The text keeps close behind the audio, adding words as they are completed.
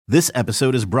This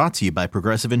episode is brought to you by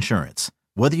Progressive Insurance.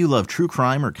 Whether you love true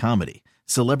crime or comedy,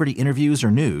 celebrity interviews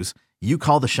or news, you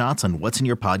call the shots on what's in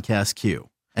your podcast queue.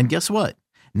 And guess what?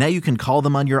 Now you can call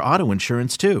them on your auto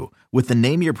insurance too with the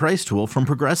Name Your Price tool from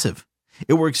Progressive.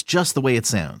 It works just the way it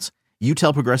sounds. You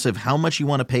tell Progressive how much you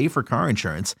want to pay for car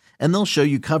insurance, and they'll show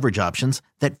you coverage options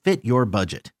that fit your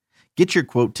budget. Get your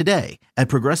quote today at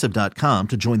Progressive.com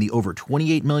to join the over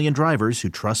 28 million drivers who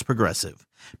trust Progressive.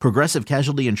 Progressive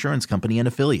Casualty Insurance Company and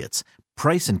Affiliates.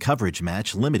 Price and coverage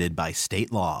match limited by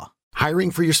state law. Hiring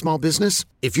for your small business?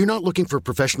 If you're not looking for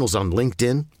professionals on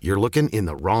LinkedIn, you're looking in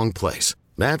the wrong place.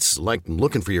 That's like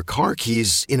looking for your car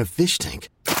keys in a fish tank.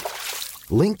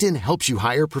 LinkedIn helps you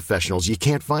hire professionals you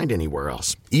can't find anywhere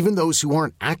else, even those who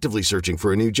aren't actively searching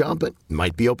for a new job but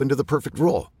might be open to the perfect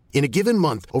role. In a given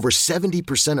month, over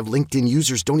 70% of LinkedIn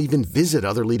users don't even visit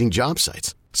other leading job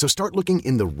sites. So start looking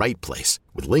in the right place.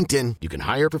 With LinkedIn, you can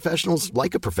hire professionals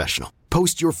like a professional.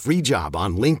 Post your free job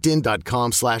on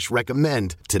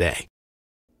linkedin.com/recommend today.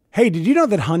 Hey, did you know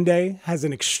that Hyundai has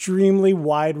an extremely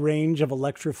wide range of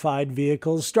electrified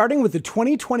vehicles, starting with the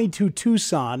 2022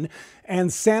 Tucson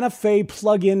and Santa Fe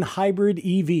plug-in hybrid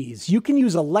EVs? You can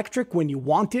use electric when you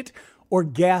want it or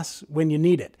gas when you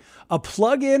need it. A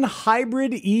plug-in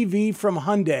hybrid EV from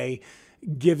Hyundai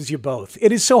gives you both.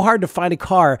 It is so hard to find a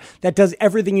car that does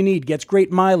everything you need, gets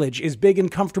great mileage, is big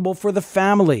and comfortable for the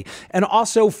family, and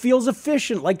also feels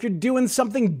efficient, like you're doing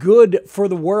something good for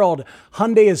the world.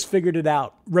 Hyundai has figured it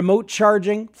out. Remote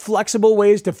charging, flexible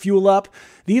ways to fuel up.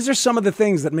 These are some of the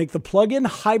things that make the plug-in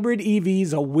hybrid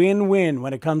EVs a win-win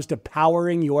when it comes to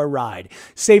powering your ride.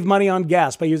 Save money on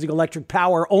gas by using electric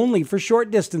power only for short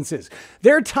distances.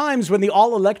 There are times when the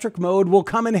all-electric mode will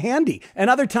come in handy, and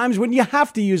other times when you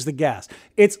have to use the gas.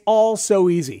 It's all so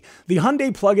easy. The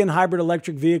Hyundai plug-in hybrid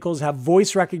electric vehicles have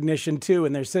voice recognition too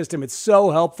in their system. It's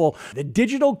so helpful. The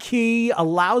digital key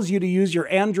allows you to use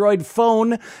your Android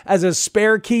phone as a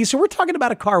spare key. So we're talking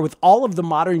about a car with all of the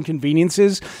modern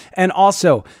conveniences and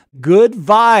also good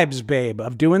vibes, babe,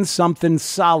 of doing something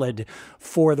solid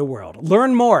for the world.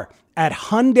 Learn more at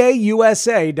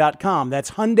HyundaiUSA.com.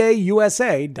 That's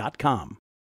HyundaiUSA.com.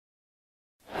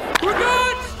 We're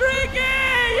going streaky!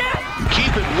 Yes!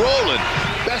 Keep it rolling.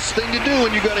 Best thing to do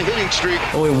when you got a hitting streak.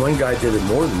 Only one guy did it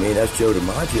more than me. That's Joe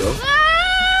DiMaggio.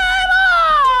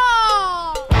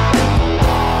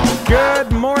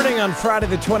 Good morning on Friday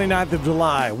the 29th of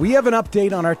July. We have an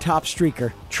update on our top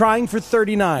streaker, trying for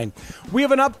 39. We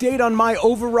have an update on my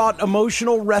overwrought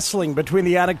emotional wrestling between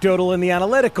the anecdotal and the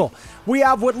analytical. We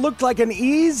have what looked like an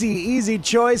easy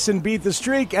choice in Beat the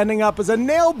Streak ending up as a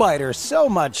nail-biter. So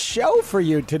much show for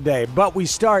you today. But we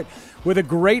start with a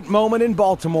great moment in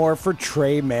Baltimore for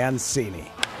Trey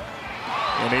Mancini.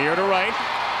 In the air to right.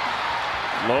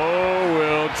 Lowe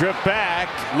will drip back.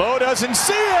 Lowe doesn't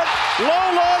see it.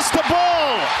 Lowe lost the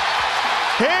ball.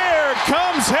 Here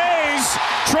comes Hayes.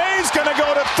 Trey's going to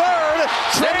go to third.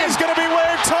 Trey's going to be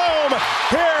waved home.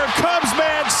 Here comes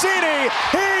Mancini.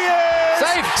 He is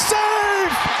safe.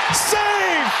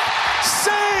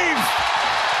 Save.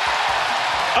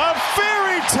 A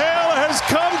fairy tale has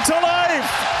come to life.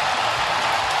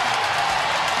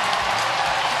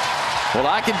 Well,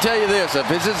 I can tell you this,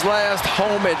 if it's his last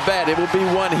home at bat, it will be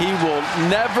one he will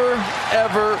never,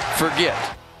 ever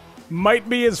forget. Might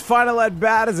be his final at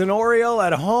bat as an Oriole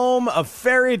at home. A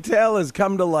fairy tale has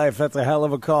come to life. That's a hell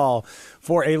of a call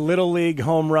for a Little League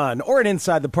home run or an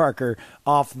inside the Parker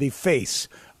off the face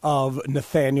of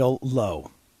Nathaniel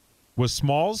Lowe. Was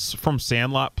Smalls from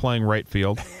Sandlot playing right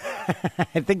field?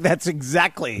 I think that's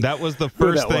exactly that was the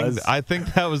first thing. I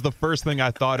think that was the first thing I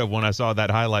thought of when I saw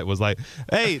that highlight was like,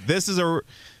 hey, this is a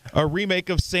remake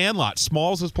of Sandlot.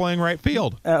 Smalls is playing right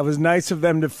field. It was nice of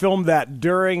them to film that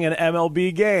during an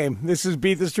MLB game. This is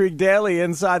Beat the Streak Daily,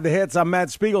 Inside the Hits. I'm Matt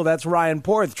Spiegel. That's Ryan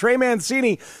Porth. Trey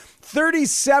Mancini,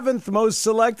 37th most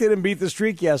selected in Beat the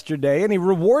Streak yesterday, and he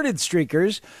rewarded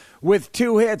streakers with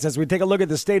 2 hits. As we take a look at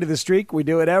the state of the streak, we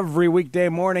do it every weekday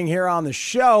morning here on the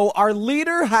show. Our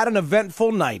leader had an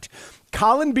eventful night.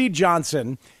 Colin B.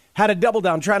 Johnson had a double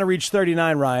down trying to reach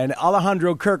 39, Ryan.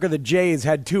 Alejandro Kirk of the Jays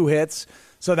had 2 hits,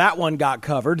 so that one got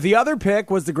covered. The other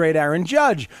pick was the great Aaron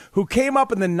Judge, who came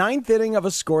up in the 9th inning of a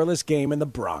scoreless game in the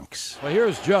Bronx. Well,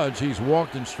 here's Judge. He's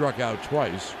walked and struck out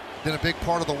twice. Been a big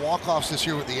part of the walk-offs this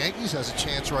year with the Yankees. Has a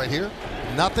chance right here.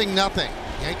 Nothing.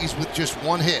 Yankees with just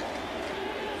 1 hit.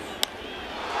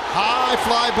 High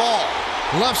fly ball,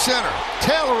 left center.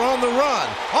 Taylor on the run,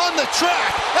 on the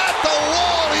track, at the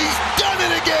wall. He's done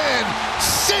it again.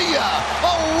 See ya!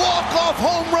 A walk-off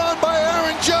home run by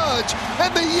Aaron Judge,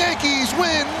 and the Yankees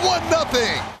win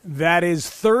 1-0. That is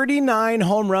 39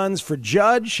 home runs for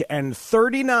Judge, and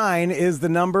 39 is the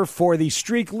number for the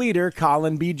streak leader,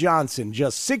 Colin B. Johnson.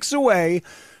 Just 6 away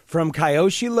from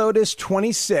Kyoshi Lotus,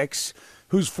 26,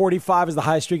 whose 45 is the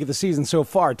high streak of the season so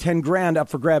far. $10,000 up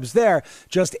for grabs there.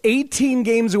 Just 18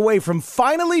 games away from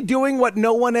finally doing what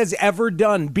no one has ever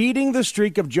done, beating the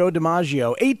streak of Joe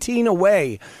DiMaggio. 18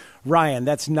 away. Ryan,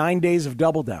 that's 9 days of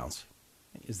double downs.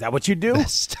 Is that what you do?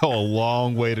 That's still a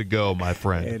long way to go, my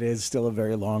friend. It is still a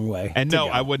very long way. And no,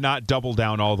 I would not double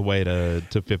down all the way to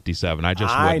 57. I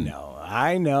just wouldn't.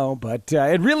 I know, but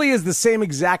it really is the same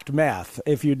exact math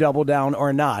if you double down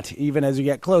or not, even as you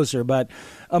get closer. But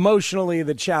emotionally,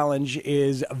 the challenge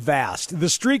is vast. The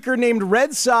streaker named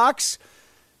Red Sox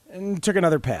and took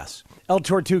another pass. El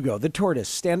Tortugo, the tortoise,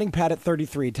 standing pat at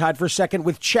 33, tied for second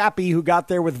with Chappie, who got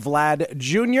there with Vlad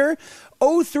Jr.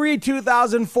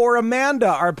 03-2004, Amanda,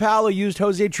 our pal who used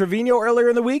Jose Trevino earlier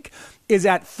in the week, is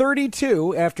at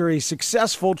 32 after a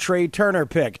successful Trey Turner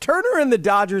pick. Turner and the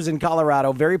Dodgers in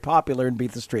Colorado, very popular and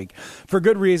beat the streak. For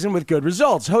good reason, with good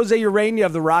results. Jose Urena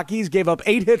of the Rockies gave up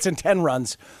 8 hits and 10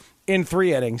 runs in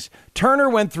 3 innings. Turner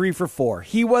went 3 for 4.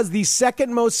 He was the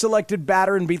second most selected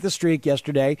batter and beat the streak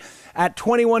yesterday at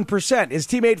 21%. His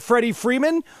teammate Freddie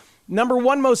Freeman, number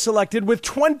 1 most selected with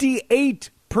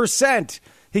 28%.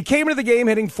 He came into the game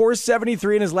hitting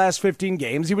 .473 in his last 15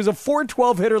 games. He was a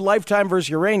 .412 hitter lifetime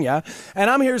versus Urena. And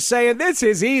I'm here saying this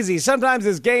is easy. Sometimes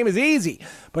this game is easy.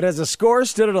 But as a score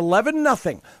stood at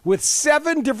 11-0, with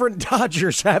 7 different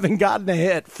Dodgers having gotten a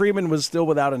hit, Freeman was still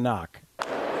without a knock.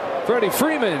 Freddie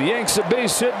Freeman yanks a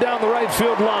base hit down the right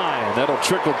field line. That'll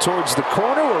trickle towards the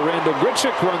corner where Randall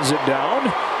Grichuk runs it down.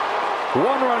 1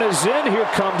 run is in. Here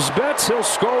comes Betts. He'll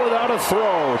score without a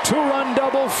throw. 2-run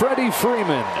double, Freddie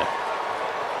Freeman.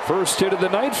 First hit of the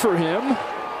night for him.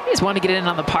 He just wanted to get in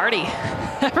on the party.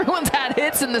 Everyone's had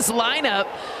hits in this lineup.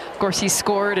 Of course, he's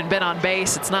scored and been on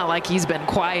base. It's not like he's been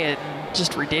quiet and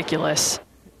just ridiculous.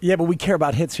 Yeah, but we care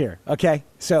about hits here, okay?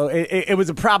 So it was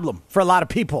a problem for a lot of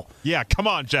people. Yeah, come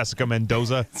on, Jessica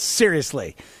Mendoza.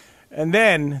 Seriously. And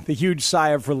then the huge sigh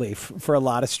of relief for a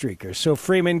lot of streakers. So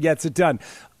Freeman gets it done.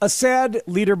 A sad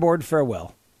leaderboard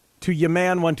farewell to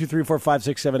Yaman 1, 2, 3, 4, 5,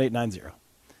 6, 7, 8, 9, 0.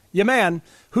 Yaman,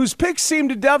 whose picks seem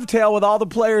to dovetail with all the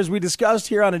players we discussed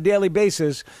here on a daily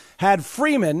basis, had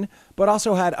Freeman, but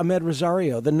also had Ahmed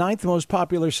Rosario, the 9th most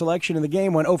popular selection in the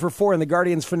game, went 0 for 4 in the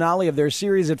Guardians finale of their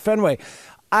series at Fenway.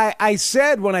 I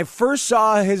said when I first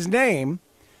saw his name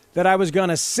that I was going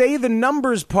to say the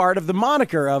numbers part of the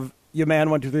moniker of Yaman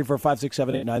 1, 2, 3, 4, 5, 6,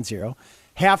 7, 8, 9, 0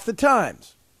 half the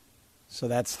times. So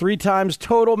that's 3 times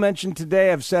total mentioned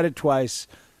today. I've said it twice.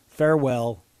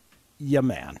 Farewell,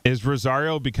 Yaman. Is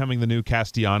Rosario becoming the new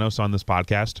Castellanos on this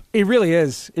podcast? It really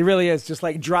is. It really is. Just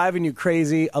like driving you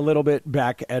crazy a little bit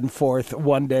back and forth,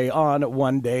 one day on,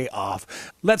 one day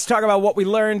off. Let's talk about what we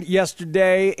learned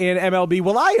yesterday in MLB.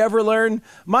 Will I ever learn?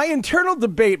 My internal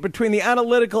debate between the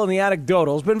analytical and the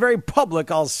anecdotal has been very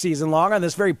public all season long on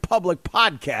this very public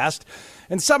podcast.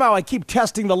 And somehow I keep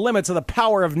testing the limits of the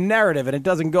power of narrative, and it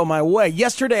doesn't go my way.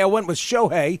 Yesterday I went with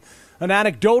Shohei, an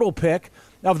anecdotal pick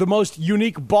of the most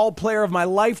unique ball player of my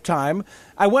lifetime.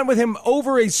 I went with him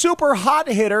over a super hot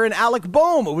hitter in Alec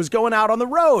Boehm, who was going out on the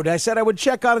road. I said I would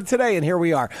check on it today, and here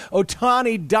we are.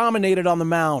 Ohtani dominated on the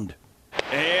mound.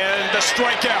 And the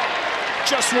strikeout,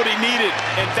 just what he needed,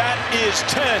 and that is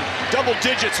 10 double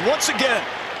digits once again.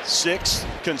 6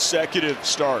 consecutive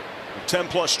start,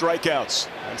 10-plus strikeouts.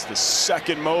 That's the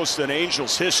second most in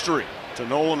Angels history to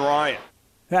Nolan Ryan.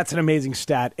 That's an amazing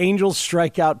stat. Angels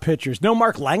strikeout pitchers. No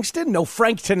Mark Langston, no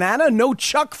Frank Tanana, no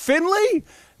Chuck Finley.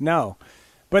 No.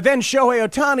 But then Shohei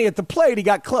Ohtani at the plate, he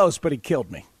got close, but he killed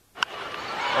me.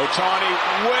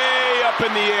 Ohtani way up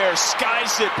in the air,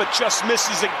 skies it, but just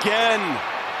misses again.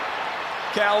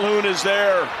 Calhoun is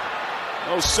there.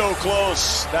 Oh, so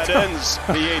close. That ends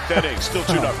the 8th inning. Still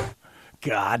 2-0.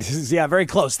 God, yeah, very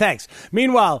close. Thanks.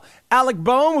 Meanwhile, Alec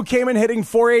Boehm, who came in hitting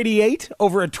 .488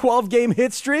 over a 12-game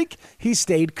hit streak, he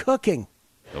stayed cooking.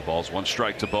 The ball's 1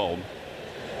 strike to Boehm.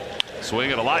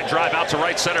 Swing and a line drive out to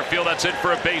right center field. That's in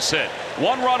for a base hit.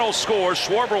 1 run will score.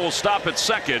 Schwarber will stop at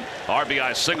second.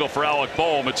 RBI single for Alec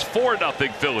Boehm. It's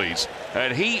 4-0 Phillies,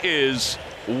 and he is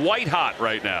white hot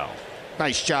right now.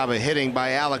 Nice job of hitting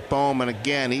by Alec Boehm, and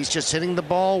again, he's just hitting the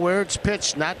ball where it's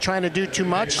pitched, not trying to do too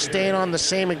much, staying on the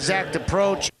same exact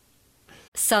approach.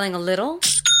 Selling a little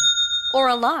or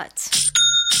a lot?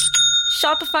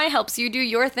 Shopify helps you do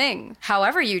your thing,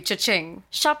 however you cha-ching.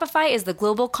 Shopify is the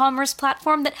global commerce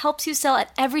platform that helps you sell at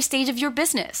every stage of your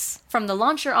business. From the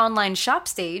launch your online shop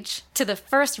stage, to the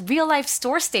first real-life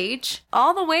store stage,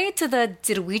 all the way to the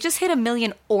did we just hit 1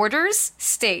 million orders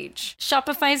stage.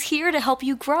 Shopify's here to help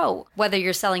you grow. Whether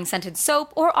you're selling scented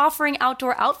soap or offering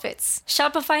outdoor outfits,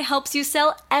 Shopify helps you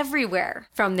sell everywhere.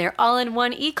 From their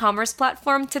all-in-one e-commerce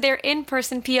platform to their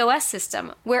in-person POS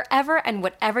system, wherever and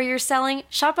whatever you're selling,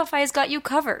 Shopify's got you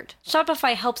covered.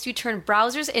 Shopify helps you turn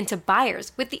browsers into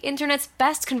buyers with the internet's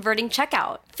best converting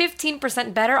checkout.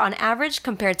 15% better on average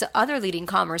compared to other leading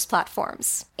commerce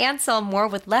platforms. And sell more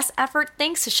with less effort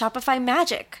thanks to Shopify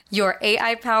Magic, your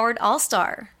AI-powered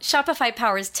all-star. Shopify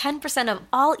powers 10% of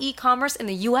all e-commerce in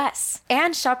the U.S.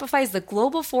 And Shopify is the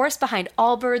global force behind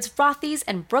Allbirds, Rothy's,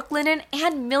 and Brooklinen,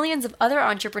 and millions of other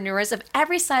entrepreneurs of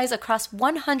every size across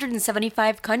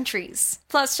 175 countries.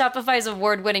 Plus, Shopify's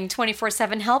award-winning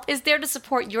 24/7 help is there to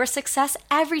support your success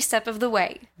every step of the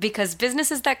way. Because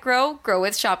businesses that grow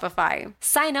with Shopify.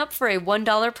 Sign up for a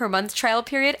 $1 per month trial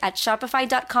period at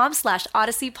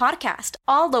shopify.com/Odyssey Podcast,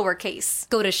 all lowercase.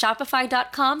 Go to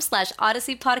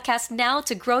shopify.com/Odyssey Podcast now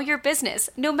to grow your business,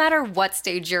 no matter what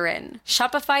stage you're in.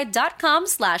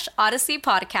 Shopify.com/Odyssey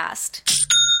Podcast.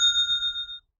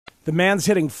 The man's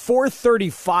hitting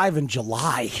 .435 in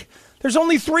July. There's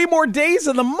only 3 more days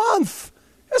in the month.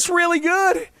 That's really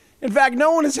good. In fact,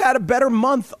 no one has had a better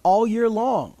month all year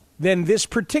long than this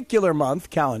particular month,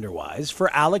 calendar-wise, for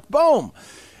Alec Bohm.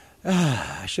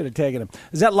 I should have taken him.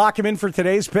 Does that lock him in for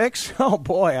today's picks? Oh,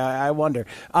 boy, I wonder.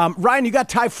 Ryan, you got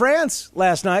Ty France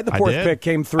last night. The fourth pick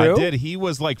came through. I did. He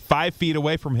was like 5 feet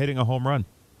away from hitting a home run.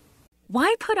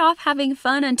 Why put off having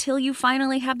fun until you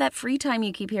finally have that free time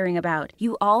you keep hearing about?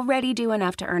 You already do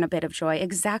enough to earn a bit of joy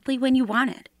exactly when you want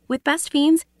it. With Best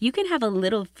Fiends, you can have a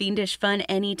little fiendish fun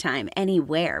anytime,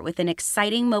 anywhere with an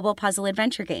exciting mobile puzzle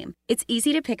adventure game. It's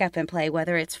easy to pick up and play,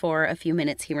 whether it's for a few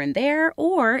minutes here and there,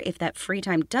 or if that free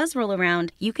time does roll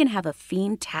around, you can have a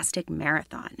fiend-tastic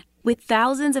marathon. With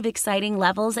thousands of exciting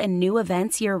levels and new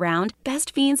events year-round,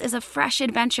 Best Fiends is a fresh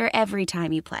adventure every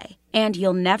time you play. And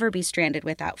you'll never be stranded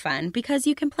without fun because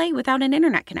you can play without an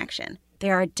internet connection.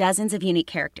 There are dozens of unique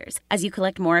characters. As you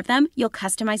collect more of them, you'll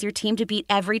customize your team to beat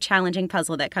every challenging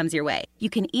puzzle that comes your way. You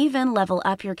can even level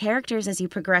up your characters as you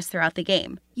progress throughout the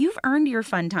game. You've earned your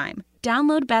fun time.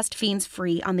 Download Best Fiends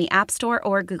free on the App Store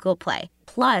or Google Play.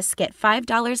 Plus, get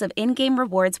 $5 of in-game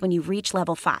rewards when you reach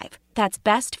level 5. That's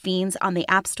Best Fiends on the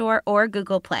App Store or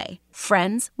Google Play.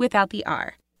 Friends without the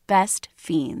R. Best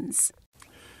Fiends.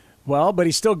 Well, but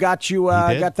he still got you,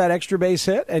 got that extra base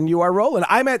hit, and you are rolling.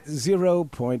 I'm at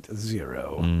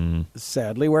 0.0.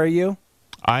 Sadly, where are you?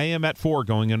 I am at 4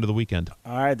 going into the weekend.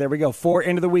 All right, there we go. 4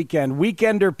 into the weekend.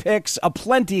 Weekender picks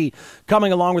aplenty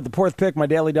coming along with the fourth pick, my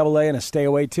daily double-A, and a stay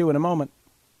away, too, in a moment.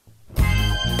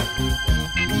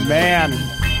 Man,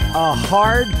 a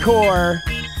hardcore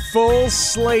full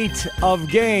slate of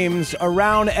games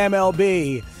around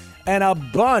MLB. And a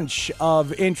bunch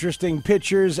of interesting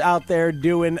pitchers out there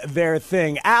doing their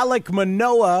thing. Alek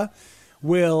Manoah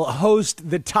will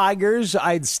host the Tigers.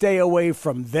 I'd stay away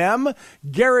from them.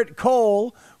 Garrett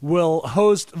Cole will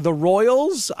host the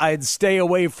Royals. I'd stay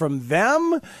away from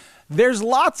them. There's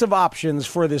lots of options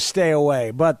for the stay away,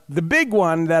 but the big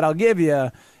one that I'll give you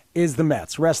is the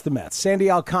Mets. Rest the Mets. Sandy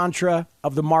Alcantara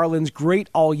of the Marlins, great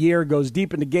all year, goes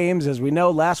deep into games. As we know,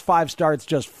 last 5 starts,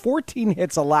 just 14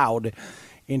 hits allowed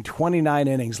in 29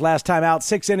 innings. Last time out,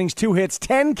 6 innings, 2 hits,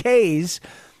 10 Ks.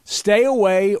 Stay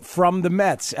away from the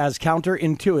Mets, as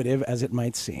counterintuitive as it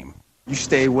might seem. You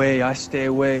stay away, I stay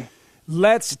away.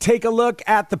 Let's take a look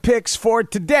at the picks for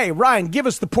today. Ryan, give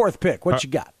us the fourth pick. What you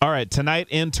got? All right, tonight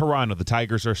in Toronto, the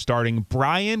Tigers are starting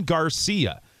Brian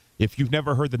Garcia. If you've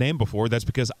never heard the name before, that's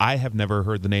because I have never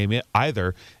heard the name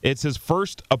either. It's his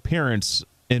first appearance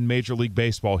in Major League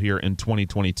Baseball here in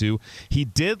 2022. He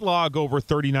did log over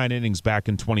 39 innings back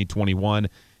in 2021.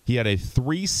 He had a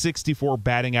 .364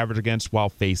 batting average against while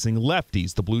facing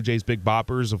lefties. The Blue Jays' big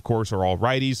boppers, of course, are all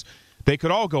righties. They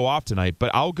could all go off tonight, but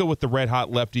I'll go with the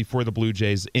red-hot lefty for the Blue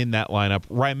Jays in that lineup,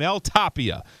 Raimel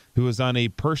Tapia, who is on a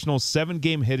personal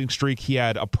 7-game hitting streak. He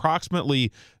had approximately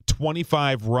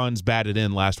 25 runs batted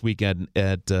in last weekend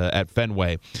at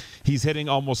Fenway. He's hitting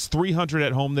almost 300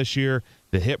 at home this year.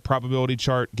 The hit probability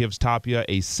chart gives Tapia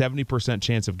a 70%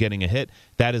 chance of getting a hit.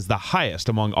 That is the highest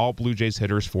among all Blue Jays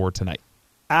hitters for tonight.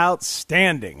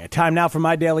 Outstanding. Time now for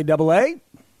my daily double-A.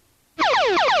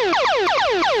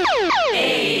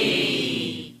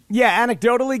 Yeah,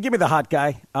 anecdotally, give me the hot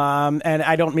guy. And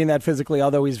I don't mean that physically,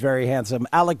 although he's very handsome.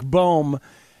 Alec Bohm.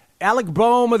 Alec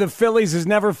Bohm of the Phillies has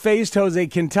never faced Jose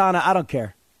Quintana. I don't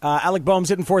care. Alec Boehm's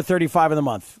hitting .435 in the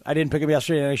month. I didn't pick him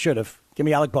yesterday, and I should have. Give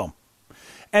me Alec Boehm.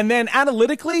 And then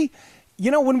analytically,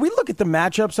 when we look at the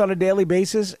matchups on a daily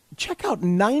basis, check out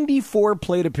 94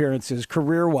 plate appearances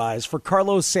career-wise for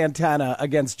Carlos Santana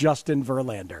against Justin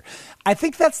Verlander. I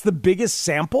think that's the biggest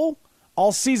sample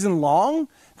all season long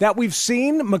that we've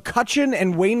seen. McCutchen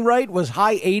and Wainwright was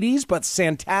high 80s, but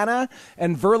Santana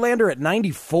and Verlander at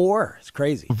 94. It's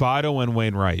crazy. Votto and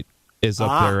Wainwright is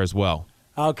up there as well.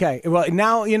 Okay. Well,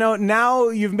 now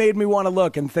you've made me want to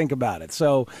look and think about it.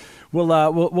 So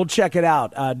we'll check it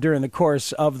out during the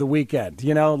course of the weekend.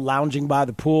 Lounging by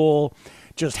the pool,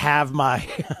 just have my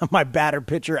my batter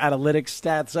pitcher analytics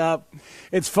stats up.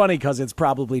 It's funny because it's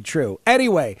probably true.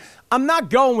 Anyway, I'm not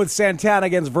going with Santana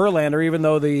against Verlander, even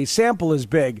though the sample is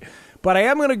big, but I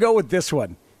am going to go with this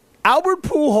one. Albert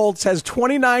Pujols has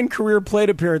 29 career plate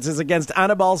appearances against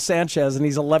Anibal Sanchez, and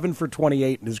he's 11 for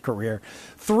 28 in his career.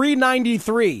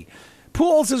 393.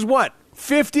 Pujols is what?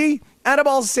 50?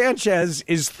 Anibal Sanchez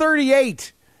is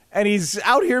 38. And he's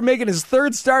out here making his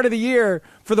third start of the year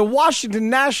for the Washington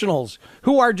Nationals,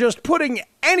 who are just putting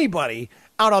anybody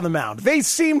out on the mound. They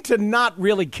seem to not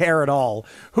really care at all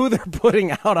who they're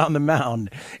putting out on the mound.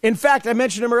 In fact, I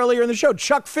mentioned him earlier in the show,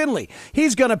 Chuck Finley.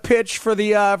 He's going to pitch for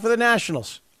the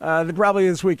Nationals. Probably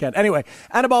this weekend. Anyway,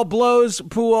 Anibal blows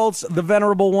Pujols, the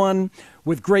venerable one,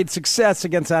 with great success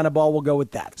against Anibal. We'll go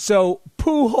with that. So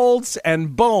Pujols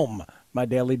and Boehm, my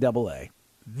daily double-A.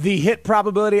 The hit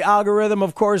probability algorithm,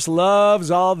 of course, loves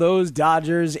all those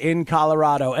Dodgers in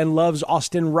Colorado and loves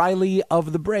Austin Riley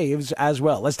of the Braves as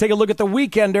well. Let's take a look at the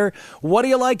weekender. What do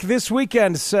you like this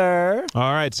weekend, sir?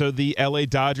 All right, so the LA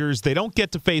Dodgers, they don't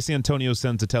get to face Antonio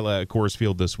Senzatella at Coors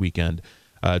Field this weekend.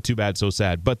 Too bad, so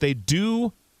sad. But they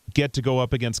do get to go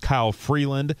up against Kyle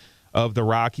Freeland of the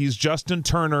Rockies. Justin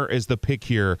Turner is the pick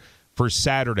here for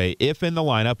Saturday. If in the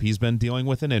lineup, he's been dealing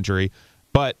with an injury,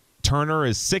 but Turner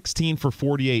is 16 for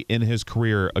 48 in his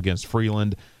career against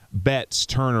Freeland. Betts,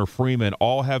 Turner, Freeman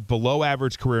all have below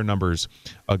average career numbers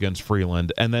against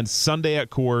Freeland. And then Sunday at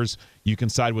Coors, you can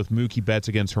side with Mookie Betts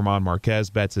against German Marquez.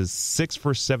 Betts is 6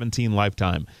 for 17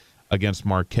 lifetime against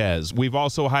Marquez. We've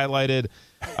also highlighted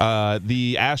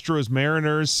the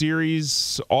Astros-Mariners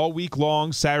series all week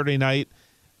long, Saturday night.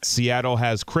 Seattle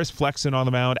has Chris Flexen on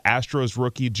the mound. Astros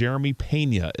rookie Jeremy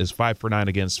Pena is 5 for 9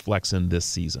 against Flexen this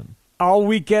season. All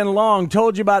weekend long.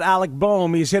 Told you about Alec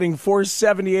Boehm. He's hitting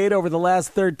 .478 over the last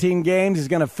 13 games. He's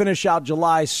going to finish out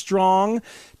July strong.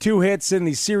 2 hits in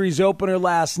the series opener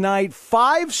last night.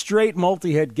 5 straight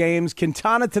multi-hit games.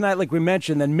 Quintana tonight, like we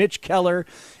mentioned, then Mitch Keller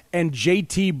and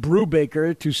JT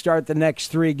Brubaker to start the next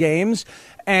 3 games.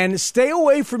 And stay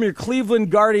away from your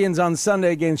Cleveland Guardians on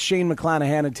Sunday against Shane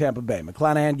McClanahan in Tampa Bay.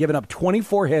 McClanahan giving up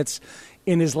 24 hits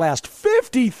in his last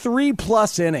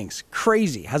 53-plus innings.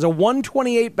 Crazy. Has a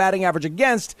 128 batting average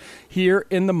against here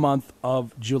in the month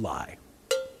of July.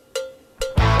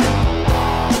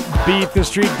 Beat the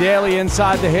Streak Daily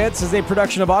Inside the Hits is a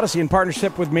production of Odyssey in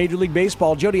partnership with Major League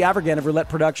Baseball. Jody Avergan of Roulette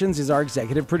Productions is our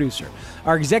executive producer.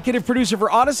 Our executive producer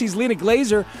for Odyssey is Lena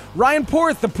Glazer. Ryan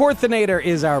Porth, the Porthinator,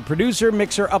 is our producer,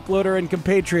 mixer, uploader, and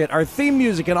compatriot. Our theme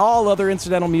music and all other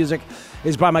incidental music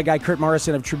is by my guy Kurt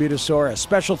Morrison of Tributosaurus.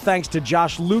 Special thanks to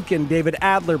Josh Lukin, David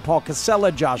Adler, Paul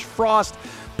Casella, Josh Frost,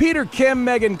 Peter Kim,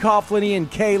 Megan Coughlin, Ian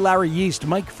Kay, Larry Yeast,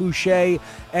 Mike Fouché,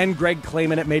 and Greg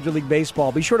Clayman at Major League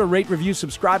Baseball. Be sure to rate, review,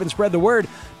 subscribe, and spread the word.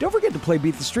 Don't forget to play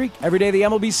Beat the Streak every day of the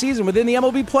MLB season within the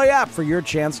MLB Play app for your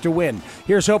chance to win.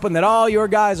 Here's hoping that all your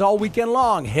guys all weekend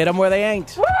long hit them where they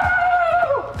ain't. Woo!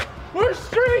 We're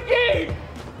streaking!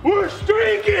 We're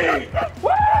streaking!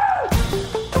 Woo!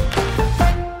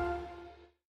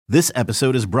 This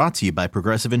episode is brought to you by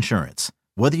Progressive Insurance.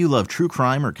 Whether you love true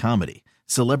crime or comedy,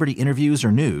 celebrity interviews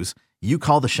or news, you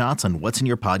call the shots on what's in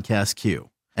your podcast queue.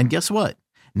 And guess what?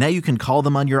 Now you can call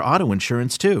them on your auto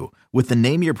insurance too with the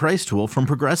Name Your Price tool from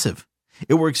Progressive.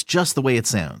 It works just the way it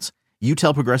sounds. You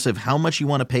tell Progressive how much you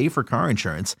want to pay for car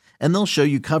insurance, and they'll show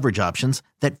you coverage options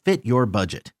that fit your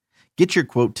budget. Get your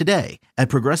quote today at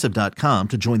Progressive.com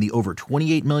to join the over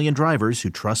 28 million drivers who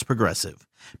trust Progressive.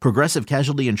 Progressive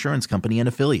Casualty Insurance Company and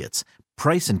Affiliates.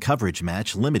 Price and coverage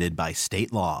match limited by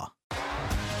state law.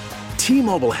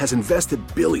 T-Mobile has invested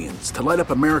billions to light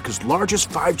up America's largest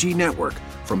 5G network,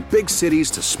 from big cities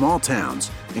to small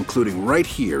towns, including right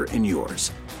here in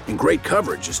yours. And great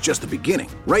coverage is just the beginning.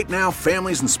 Right now,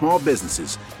 families and small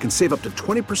businesses can save up to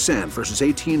 20% versus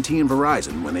AT&T and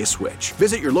Verizon when they switch.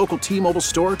 Visit your local T-Mobile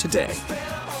store today.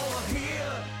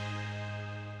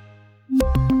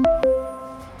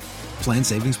 Plan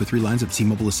savings with 3 lines of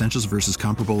T-Mobile Essentials versus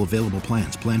comparable available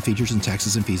plans. Plan features and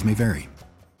taxes and fees may vary.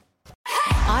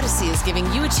 Odyssey Odyssey is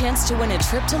giving you a chance to win a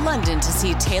trip to London to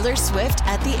see Taylor Swift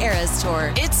at the Eras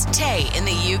Tour. It's Tay in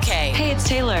the UK. Hey, it's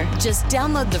Taylor. Just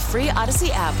download the free Odyssey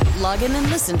app, log in and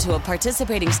listen to a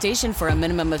participating station for a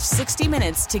minimum of 60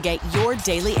 minutes to get your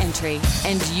daily entry.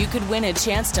 And you could win a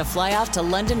chance to fly off to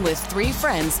London with 3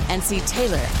 friends and see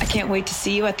Taylor. I can't wait to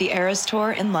see you at the Eras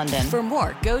Tour in London. For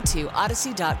more, go to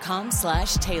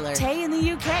odyssey.com/Taylor. Tay in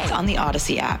the UK. It's on the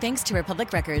Odyssey app. Thanks to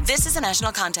Republic Records. This is a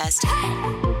national contest.